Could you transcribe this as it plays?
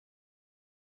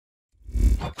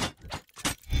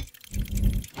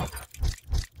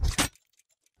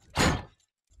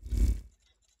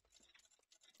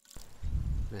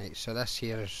Right, so this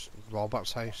here is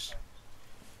Robert's house.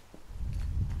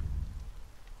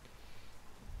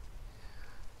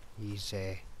 He's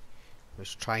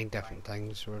was trying different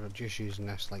things. We're just using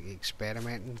this like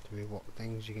experimenting to see what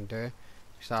things you can do.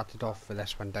 We started off with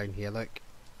this one down here, look.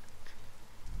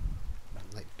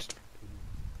 Like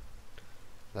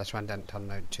this one didn't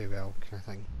turn out too well, kind of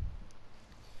thing.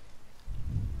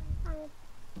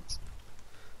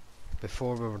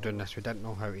 Before we were doing this, we didn't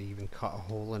know how to even cut a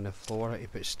hole in the floor to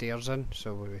put stairs in,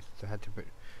 so we had to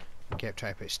we kept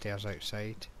trying to put stairs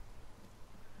outside.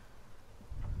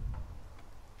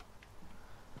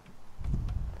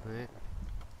 Right.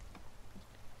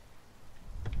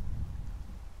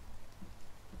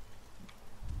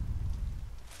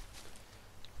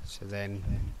 So then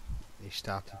they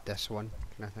started this one,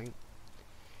 kind of thing.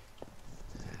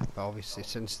 But obviously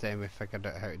since then we figured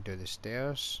out how to do the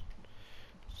stairs.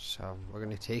 So we're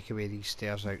going to take away these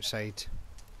stairs outside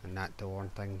and that door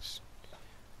and things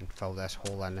and fill this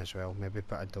hole in as well. Maybe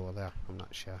put a door there, I'm not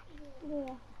sure.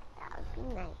 Yeah, that would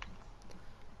be nice.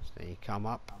 So then you come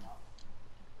up.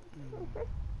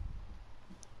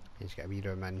 He's got a wee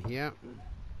room in here.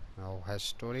 All his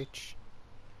storage.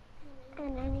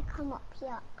 And then you come up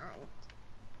here and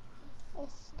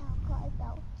it's still got a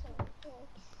built-in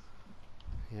place.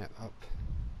 Yeah, up.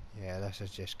 Yeah, this is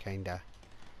just kinda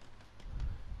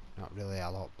not really a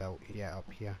lot built yet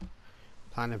up here.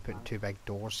 Planning on putting 2 big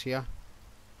doors here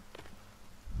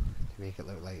to make it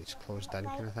look like it's closed in,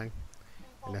 kind of thing.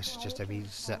 And this is just a wee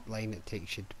zip line that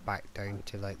takes you back down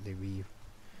to like the wee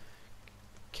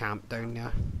camp down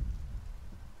there.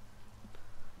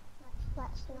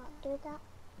 Let's not do that.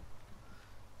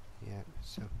 Yeah,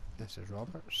 so this is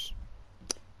Robert's.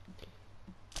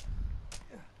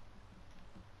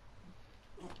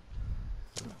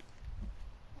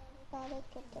 Very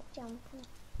good at jumping.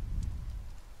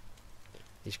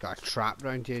 He's got a trap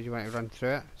round here. Do you want to run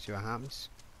through it? See what happens?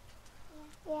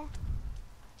 Yeah.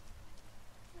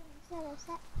 Where is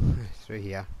it? Through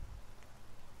here.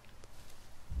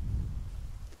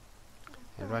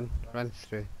 And run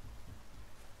through.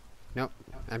 Nope,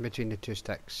 in between the 2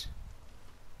 sticks.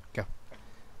 Go.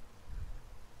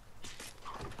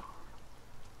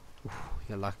 Oof,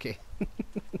 you're lucky.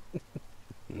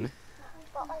 What's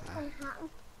going to happen?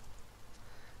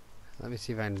 Let me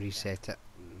see if I can reset it.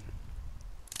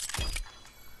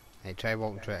 Hey, try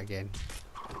walking through it again.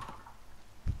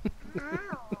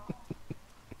 Ow.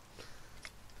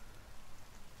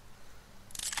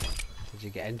 Did you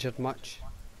get injured much?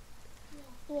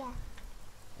 Yeah.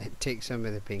 It takes some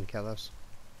of the painkillers.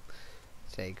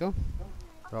 There you go.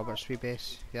 Robert's wee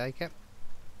base. You like it?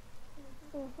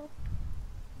 Mhm.